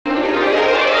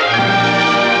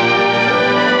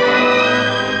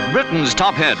Britain's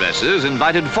top hairdressers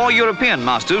invited 4 European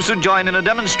masters to join in a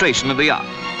demonstration of the art.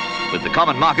 With the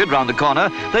common market round the corner,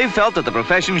 they felt that the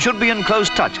profession should be in close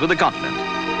touch with the continent.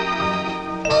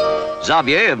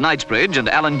 Xavir of Knightsbridge and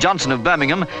Alan Johnson of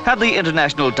Birmingham have the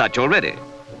international touch already.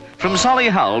 From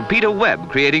Solihull, Peter Webb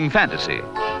creating fantasy.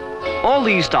 All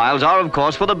these styles are, of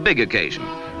course, for the big occasion,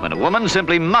 when a woman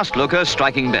simply must look her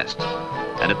striking best.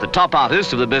 And if the top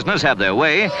artists of the business have their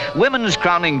way, women's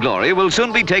crowning glory will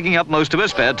soon be taking up most of her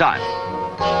spare time.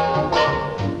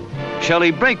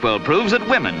 Shirley Breakwell proves that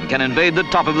women can invade the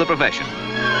top of the profession.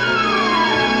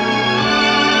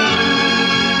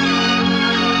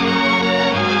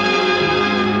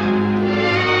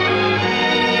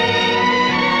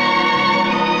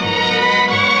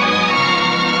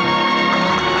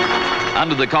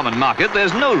 Under the common market,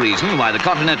 there's no reason why the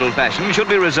continental fashion should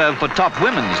be reserved for top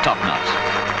women's top knots.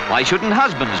 Why shouldn't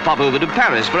husbands pop over to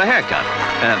Paris for a haircut?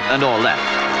 And all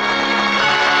that?